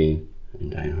with Robert Bean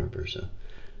and Diane Harper, so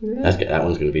that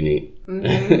one's going to be neat.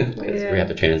 Because we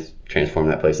have to transform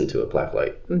that place into a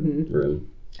blacklight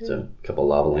room. So a couple of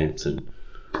lava lamps and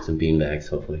some bean bags,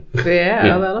 hopefully.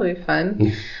 Yeah, that'll be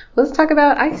fun. Let's talk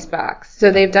about Icebox. So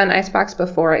they've done Icebox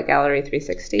before at Gallery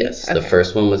 360? Yes, the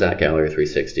first one was at Gallery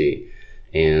 360,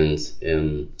 and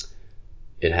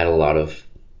it had a lot of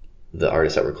the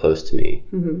artists that were close to me,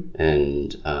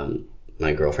 and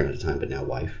my girlfriend at the time, but now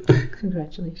wife.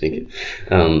 Congratulations. Thank you.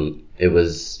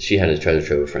 She had a treasure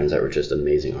trove of friends that were just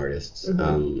amazing artists.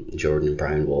 Jordan and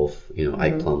Brian Wolf,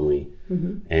 Ike Plumley.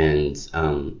 And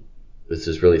this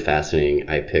was really fascinating.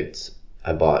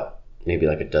 I bought maybe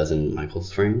like a dozen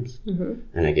Michaels frames,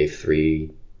 and I gave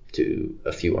 3 to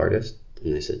a few artists.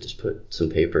 And I said, just put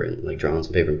some paper and draw on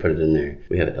some paper and put it in there.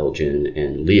 We have Elgin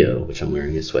and Leo, which I'm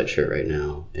wearing his sweatshirt right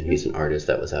now. And he's an artist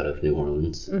that was out of New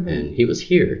Orleans. And he was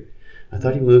here. I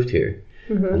thought he moved here,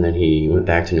 and then he went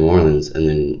back to New Orleans, and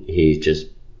then he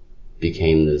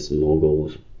became this mogul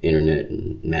of internet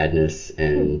and madness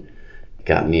and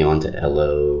got me onto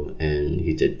Ello, and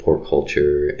he did Port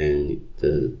Culture, and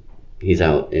he's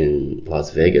out in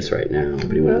Las Vegas right now,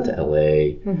 but he went out to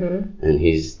LA, and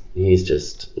he's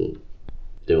just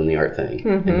doing the art thing,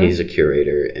 and he's a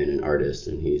curator and an artist,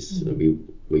 and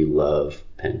we love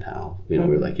pen pal.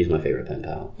 We're like, he's my favorite pen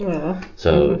pal. Aww.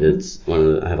 So it's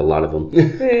I have a lot of them.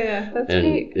 Yeah, that's and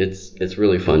great. It's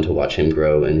really fun to watch him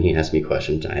grow, and he asks me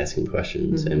questions, I ask him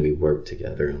questions, and we work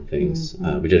together on things.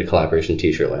 We did a collaboration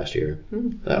t-shirt last year.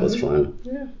 That was fun.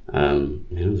 Yeah.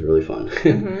 It was really fun.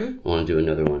 I want to do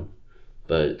another one.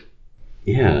 But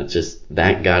yeah, just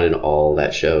that got in all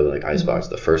that show, like Icebox,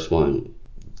 the first one,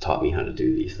 taught me how to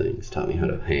do these things, taught me how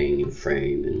to hang and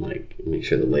frame and like make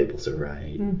sure the labels are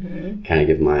right, kind of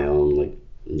give my own like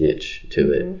niche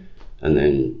to it. And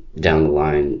then down the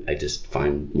line, I just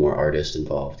find more artists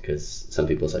involved, because some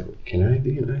people's like, can I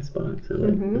be an Icebox? I'm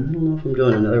like, I don't know if I'm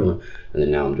doing another one. And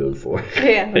then now I'm doing 4.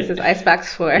 Yeah, this is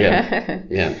Icebox 4.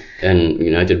 Yeah.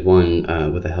 And I did one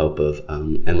with the help of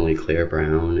Emily Claire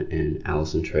Brown and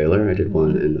Allison Trailer. I did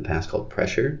one in the past called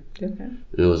Pressure. Okay. And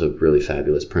it was a really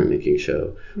fabulous printmaking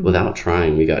show. Without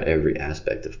trying, we got every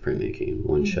aspect of printmaking in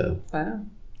one show. Wow.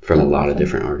 From a lot of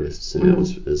different artists, and it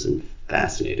was a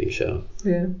fascinating show.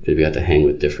 Yeah. Because we got to hang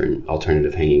with different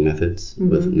alternative hanging methods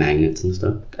with magnets and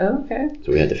stuff. Oh, okay.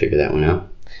 So we had to figure that one out.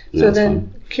 So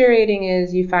then curating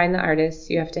is you find the artists,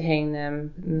 you have to hang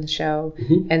them in the show,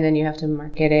 and then you have to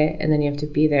market it, and then you have to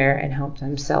be there and help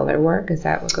them sell their work. Is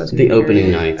that what goes into the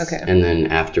opening nights? Okay. And then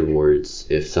afterwards,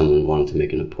 if someone wanted to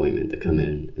make an appointment to come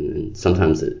in, and then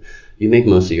sometimes you make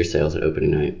most of your sales at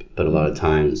opening night, but a lot of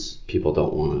times people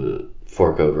don't want to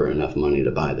fork over enough money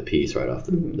to buy the piece right off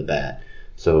the bat.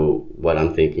 So what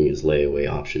I'm thinking is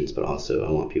layaway options, but also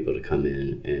I want people to come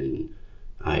in and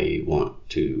I want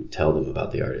to tell them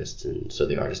about the artist, and so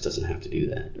the artist doesn't have to do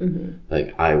that.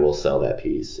 Like, I will sell that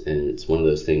piece, and it's one of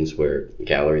those things where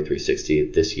Gallery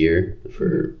 360 this year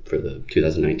for the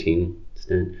 2019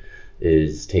 stint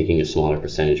is taking a smaller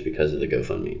percentage because of the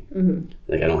GoFundMe.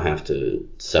 Like, I don't have to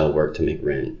sell work to make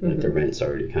rent. Like, the rent's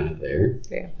already kind of there.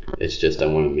 Yeah. It's just I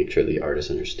want to make sure the artist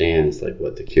understands like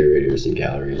what the curators and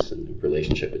galleries and the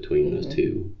relationship between those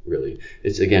two really.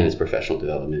 It's professional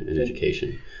development and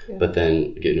education. Yeah. But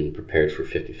then getting them prepared for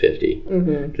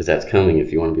 50-50, because that's coming.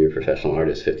 If you want to be a professional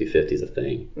artist, 50-50 is a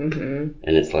thing.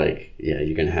 And it's like, yeah,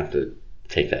 you're gonna have to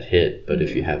take that hit. But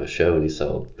if you have a show and you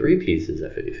sell 3 pieces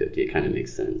at 50-50, it kind of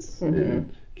makes sense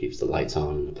and keeps the lights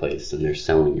on in the place, and they're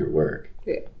selling your work.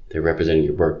 Yeah. They're representing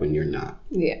your work when you're not.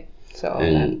 Yeah. So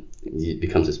it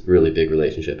becomes this really big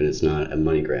relationship, and it's not a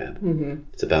money grab.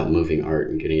 It's about moving art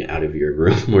and getting it out of your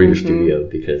room or your studio,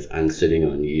 because I'm sitting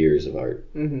on years of art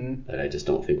that I just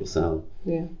don't think will sell.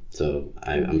 Yeah. So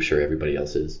I'm sure everybody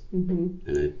else is. And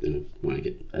I want to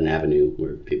get an avenue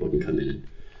where people can come in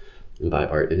and buy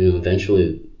art, and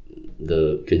eventually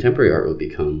the contemporary art will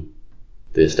become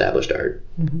the established art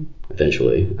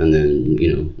eventually, and then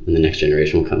and the next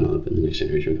generation will come up, and the next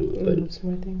generation will come up. But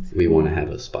more things. We want to have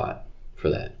a spot for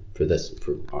that,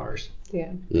 for ours.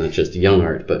 Yeah. Not just young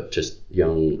art, but just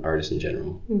young artists in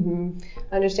general.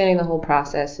 Understanding the whole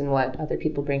process and what other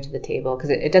people bring to the table, because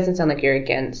it doesn't sound like you're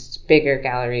against bigger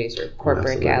galleries or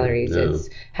corporate galleries. No. It's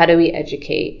how do we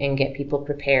educate and get people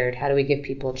prepared? How do we give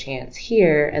people a chance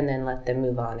here and then let them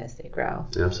move on as they grow?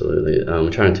 Absolutely.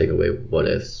 I'm trying to take away what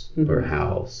ifs or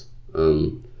hows.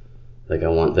 Like, I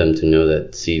want them to know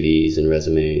that CVs and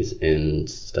resumes and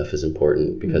stuff is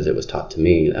important, because it was taught to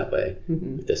me that way.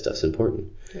 This stuff's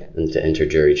important. Yeah. And to enter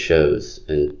juried shows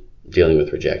and dealing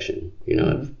with rejection.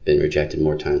 I've been rejected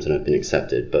more times than I've been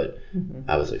accepted, but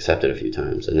I was accepted a few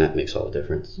times, and that makes all the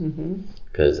difference.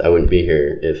 Because I wouldn't be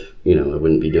here if, I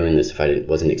wouldn't be doing this if I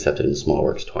wasn't accepted in Small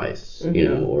Works twice,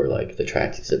 or like the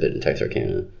Tracks exhibit in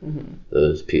Texarkana.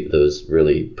 Those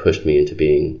really pushed me into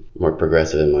being more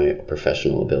progressive in my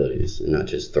professional abilities, and not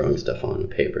just throwing stuff on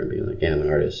paper and being like, yeah, I'm an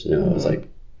artist. No, I was like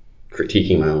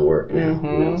critiquing my own work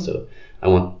now, so I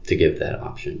want to give that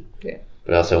option. Yeah.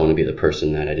 But also I want to be the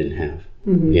person that I didn't have,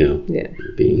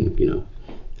 being,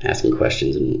 asking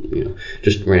questions and,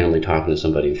 just randomly talking to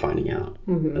somebody and finding out,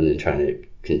 and then trying to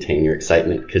contain your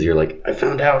excitement, because you're like, I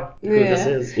found out who this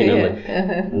is,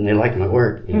 and they like my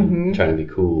work, trying to be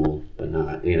cool, but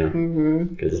not,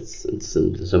 because it's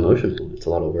emotional. It's a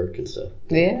lot of work and stuff.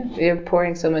 Yeah, you're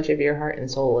pouring so much of your heart and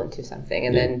soul into something,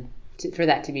 and then for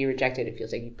that to be rejected, it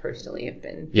feels like you personally have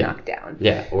been knocked down.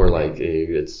 Yeah, or like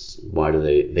it's why do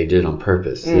they did it on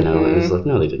purpose? And it's like,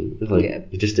 no, they didn't. It's like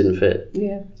it just didn't fit.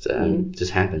 Yeah, so, it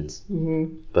just happens.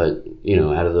 But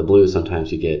out of the blue,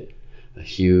 sometimes you get a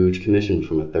huge commission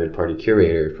from a third-party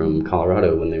curator from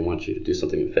Colorado when they want you to do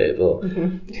something in Fayetteville.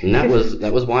 And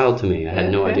that was wild to me. I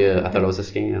had no idea. I thought it was a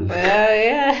scam.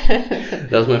 Yeah.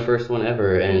 That was my first one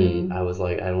ever, and I was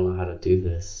like, I don't know how to do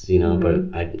this,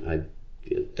 but I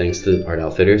thanks to Art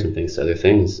Outfitters and thanks to other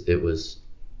things, it was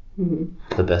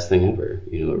the best thing ever.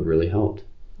 It really helped.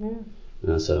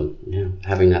 Yeah. So,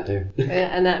 having that there.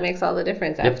 And that makes all the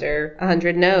difference. After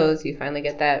 100 no's, you finally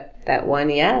get that one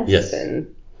yes. Yes.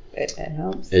 And it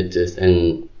helps.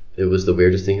 And it was the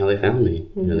weirdest thing how they found me.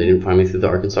 They didn't find me through the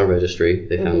Arkansas Registry.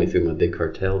 They found me through my Big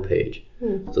Cartel page.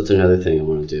 So it's another thing I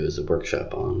want to do is a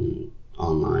workshop online.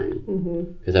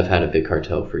 Because I've had a Big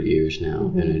Cartel for years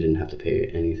now, and I didn't have to pay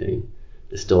anything.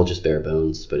 It's still just bare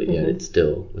bones, but yet it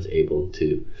still was able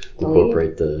to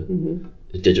incorporate the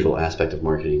digital aspect of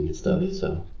marketing and stuff.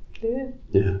 So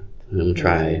I'm gonna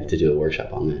try to do a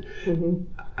workshop on that.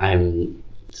 I'm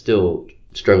still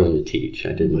struggling to teach.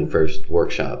 I did my first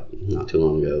workshop not too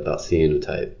long ago about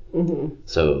cyanotype.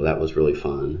 So that was really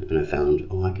fun, and I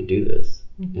found I could do this.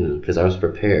 Because I was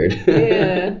prepared.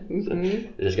 Yeah.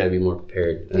 I just got to be more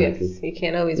prepared. Yes, you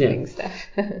can't always bring stuff.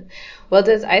 Well,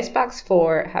 does Icebox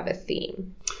 4 have a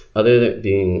theme? Other than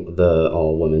being the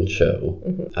all-women show,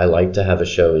 I like to have a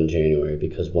show in January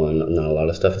because, one, not a lot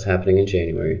of stuff is happening in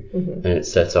January, and it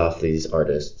sets off these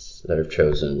artists that are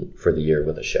chosen for the year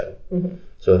with a show.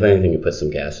 So if anything, it puts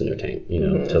some gas in their tank,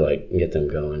 to like get them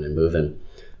going and moving.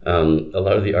 A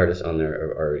lot of the artists on there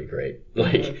are already great.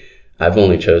 I've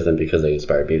only chose them because they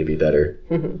inspired me to be better.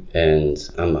 And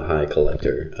I'm a high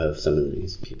collector of some of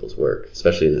these people's work,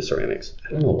 especially in the ceramics.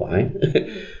 I don't know why.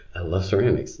 I love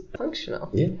ceramics. Functional.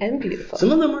 Yeah. And beautiful.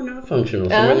 Some of them are not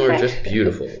functional. Some of them are just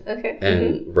beautiful.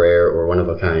 And rare or one of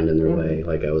a kind in their way.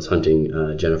 Like I was hunting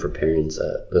Jennifer Perrin's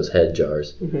those head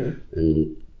jars.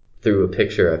 And through a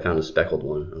picture, I found a speckled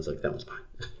one. I was like, that one's mine.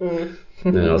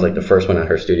 And I was like the first one at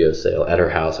her studio sale at her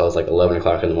house. I was like 11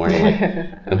 o'clock in the morning.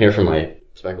 Like, I'm here for my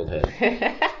speckled head.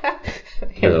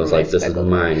 And I was like, this is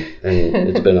mine. And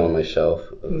it's been on my shelf.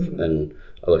 And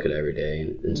I look at it every day.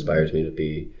 And it inspires me to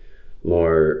be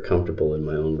more comfortable in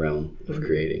my own realm of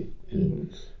creating.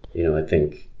 And, I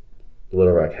think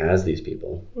Little Rock has these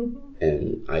people.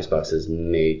 And Icebox is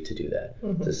made to do that.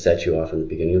 To set you off in the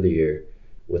beginning of the year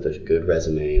with a good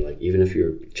resume. Like, even if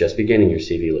you're just beginning, your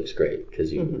CV looks great.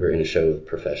 Because you were in a show with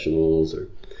professionals or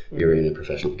you're in a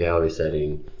professional gallery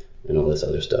setting. And all this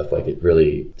other stuff. Like, it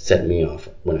really set me off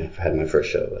when I had my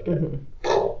first show. Like,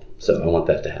 so I want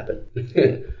that to happen.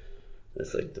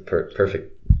 That's like the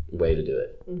perfect way to do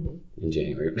it in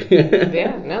January.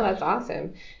 No, that's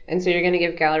awesome. And so you're going to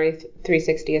give Gallery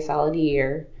 360 a solid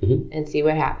year and see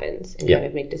what happens and kind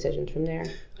of make decisions from there.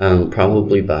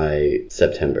 Probably by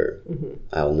September,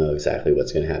 I'll know exactly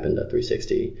what's going to happen to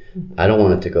 360. I don't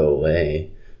want it to go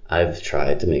away. I've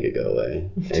tried to make it go away.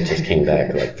 It just came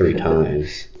back like 3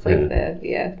 times. It's like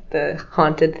the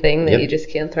haunted thing that you just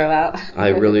can't throw out. I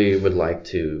really would like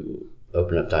to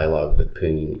open up dialogue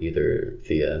between either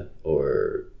Thea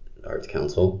or Arts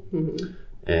Council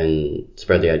and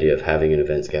spread the idea of having an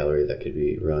events gallery that could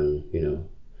be run,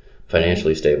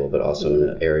 financially stable, but also in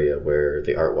an area where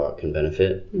the art walk can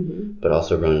benefit, but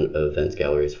also run events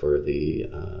galleries for the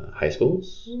high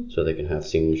schools so they can have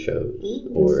senior shows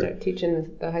or start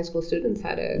teaching the high school students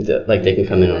how to they can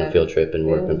come in on a field trip and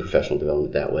work in professional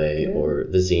development that way, or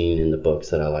the zine and the books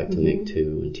that I like to make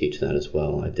too and teach that as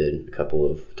well. I did a couple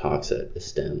of talks at the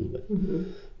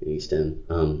STEM with STEM,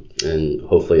 and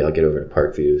hopefully I'll get over to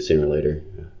Parkview sooner or later.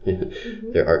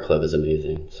 Their art club is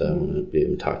amazing, so I want to be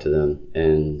able to talk to them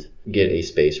and get a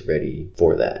space ready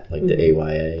for that, like the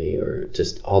AYA or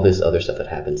just all this other stuff that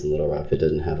happens in Little Rock that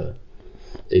doesn't have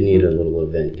they need a little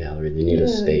event gallery. They need a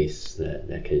space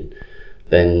that can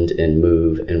bend and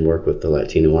move and work with the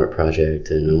Latino Art Project,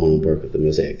 and I want to work with the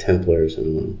Mosaic Templars, and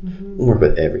I want to work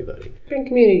with everybody. Bring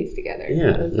communities together.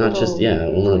 Yeah, not just, I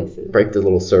want to break the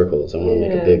little circles. I want to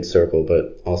make a big circle,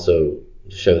 but also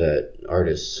show that art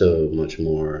is so much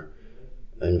more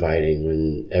inviting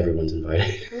when everyone's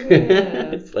invited.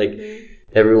 It's like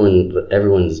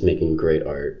everyone's making great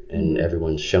art and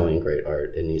everyone's showing great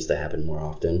art. It needs to happen more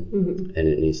often, and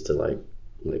it needs to like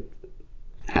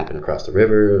happen across the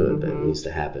river. That needs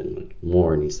to happen. Like,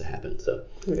 more needs to happen. So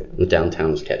the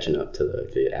downtown is catching up to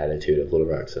the attitude of Little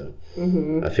Rock. So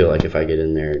I feel like if I get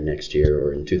in there next year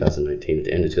or in 2019, at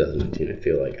the end of 2019, I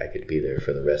feel like I could be there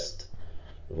for the rest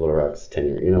of Little Rock's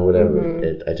tenure.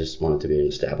 Whatever. I just want it to be an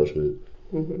establishment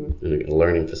and a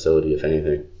learning facility, if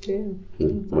anything.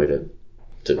 A way to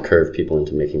curve people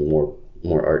into making more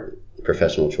art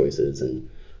professional choices and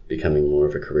becoming more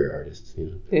of a career artist,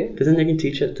 because then they can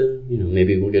teach it to,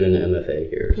 maybe we'll get an MFA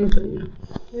here or something,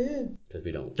 because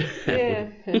we don't. Yeah.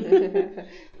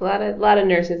 a lot of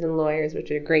nurses and lawyers, which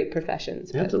are great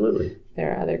professions. But Absolutely.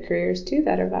 There are other careers too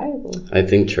that are viable. I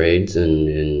think trades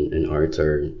and arts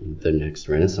are the next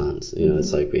renaissance. You know,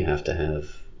 it's like we have to have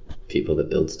people that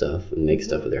build stuff and make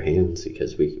stuff with their hands,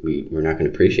 because we're not going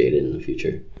to appreciate it in the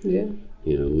future. Yeah.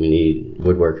 You know, we need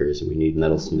woodworkers and we need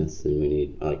metalsmiths and we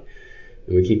need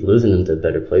and we keep losing them to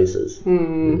better places.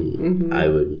 I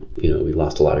would, we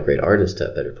lost a lot of great artists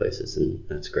at better places, and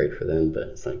that's great for them, but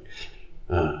it's like,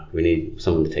 we need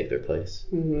someone to take their place.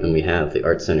 And we have the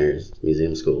Art Center's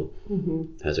Museum School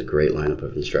has a great lineup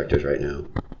of instructors right now.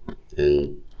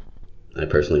 And I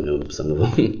personally know some of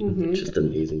them. Just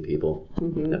amazing people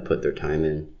that put their time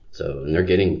in. So, and they're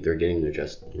getting their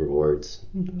just rewards,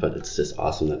 but it's just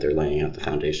awesome that they're laying out the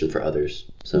foundation for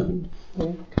others. So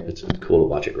it's cool to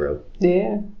watch it grow.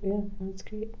 Yeah, that's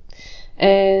great.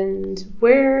 And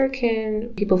where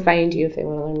can people find you if they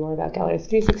want to learn more about Gallery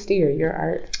 360 or your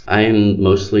art? I am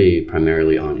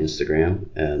primarily on Instagram.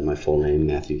 My full name,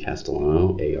 Matthew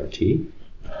Castellano, ART.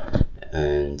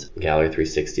 And Gallery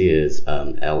 360 is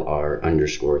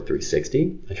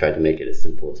LR_360. I tried to make it as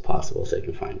simple as possible so they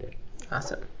can find it.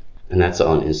 Awesome. And that's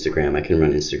on Instagram. I can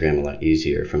run Instagram a lot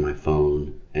easier from my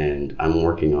phone. And I'm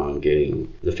working on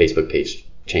getting the Facebook page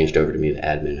changed over to me, the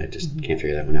admin. I just can't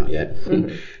figure that one out yet.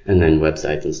 And then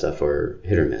websites and stuff are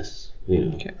hit or miss.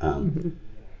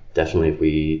 Definitely if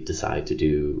we decide to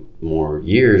do more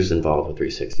years involved with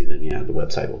 360, then the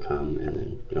website will come and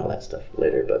then all that stuff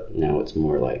later. But now it's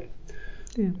more like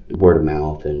word of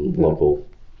mouth and local.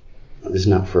 It's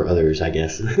not for others, I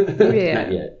guess.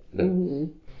 Not yet. But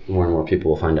more and more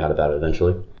people will find out about it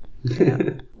eventually.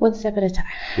 One step at a time.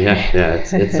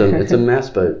 It's a mess,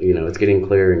 but it's getting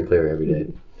clearer and clearer every day.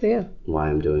 Yeah. Why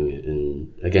I'm doing it,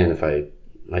 and again,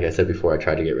 like I said before, I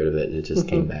tried to get rid of it and it just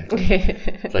came back.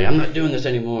 It's like, I'm not doing this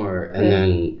anymore, and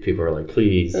then people are like,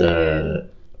 please. So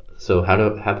how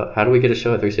do we get a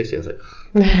show at 360? I was like,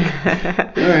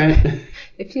 all right.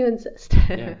 If you insist.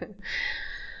 Yeah.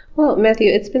 Well, Matthew,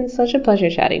 it's been such a pleasure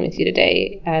chatting with you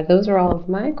today. Those are all of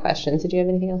my questions. Did you have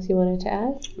anything else you wanted to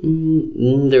add?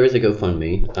 There is a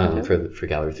GoFundMe for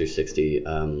Gallery 360.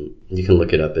 You can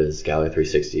look it up as Gallery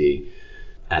 360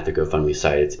 at the GoFundMe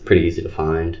site. It's pretty easy to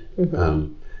find.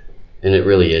 And it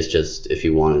really is just, if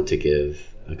you wanted to give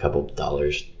a couple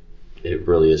dollars, it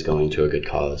really is going to a good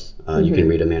cause. You can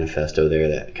read a manifesto there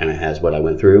that kind of has what I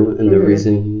went through and the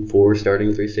reason for starting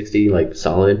 360, like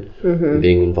solid, and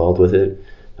being involved with it.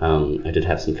 I did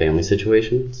have some family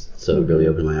situations, so it really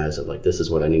opened my eyes up, like, this is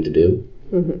what I need to do.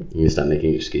 You stop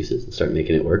making excuses and start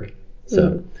making it work.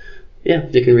 So,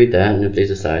 you can read that, and if they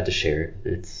decide to share it,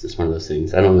 it's one of those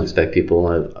things. I don't expect people.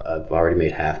 I've already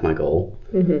made half my goal,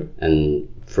 and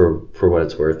for what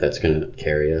it's worth, that's going to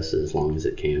carry us as long as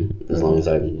it can. As long as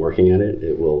I'm working at it,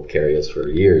 it will carry us for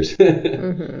years.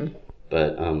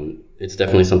 But it's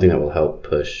definitely something that will help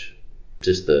push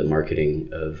just the marketing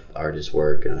of artist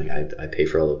work. And I pay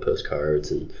for all the postcards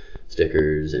and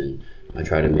stickers, and I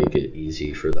try to make it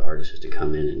easy for the artists to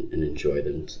come in and enjoy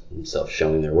themselves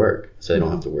showing their work, so they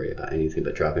don't have to worry about anything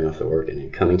but dropping off their work and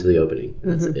then coming to the opening.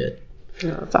 That's it. Oh,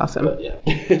 that's awesome. But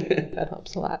That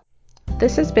helps a lot.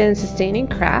 This has been Sustaining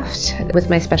Craft with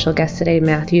my special guest today,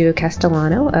 Matthew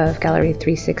Castellano of Gallery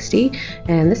 360.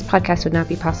 And this podcast would not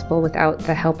be possible without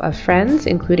the help of friends,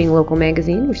 including Local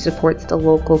Magazine, which supports the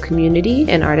local community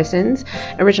and artisans.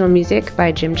 Original music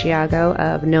by Jim Giago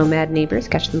of Nomad Neighbors.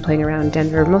 Catch them playing around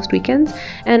Denver most weekends.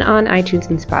 And on iTunes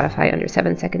and Spotify under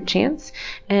 7 Second Chance.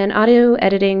 And audio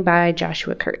editing by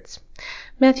Joshua Kurtz.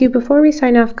 Matthew, before we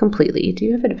sign off completely, do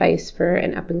you have advice for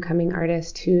an up-and-coming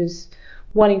artist who's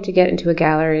wanting to get into a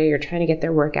gallery or trying to get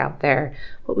their work out there?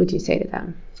 What would you say to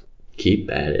them? Keep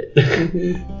at it.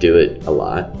 Do it a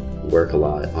lot. Work a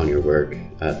lot on your work.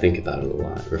 Think about it a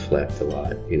lot. Reflect a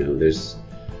lot. There's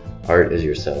art is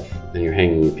yourself, and you're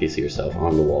hanging a piece of yourself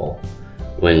on the wall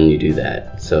when you do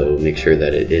that. So make sure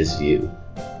that it is you.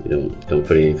 Don't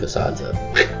put any facades up.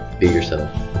 Be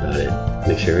yourself about it.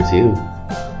 Make sure it's you,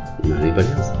 not anybody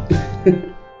else.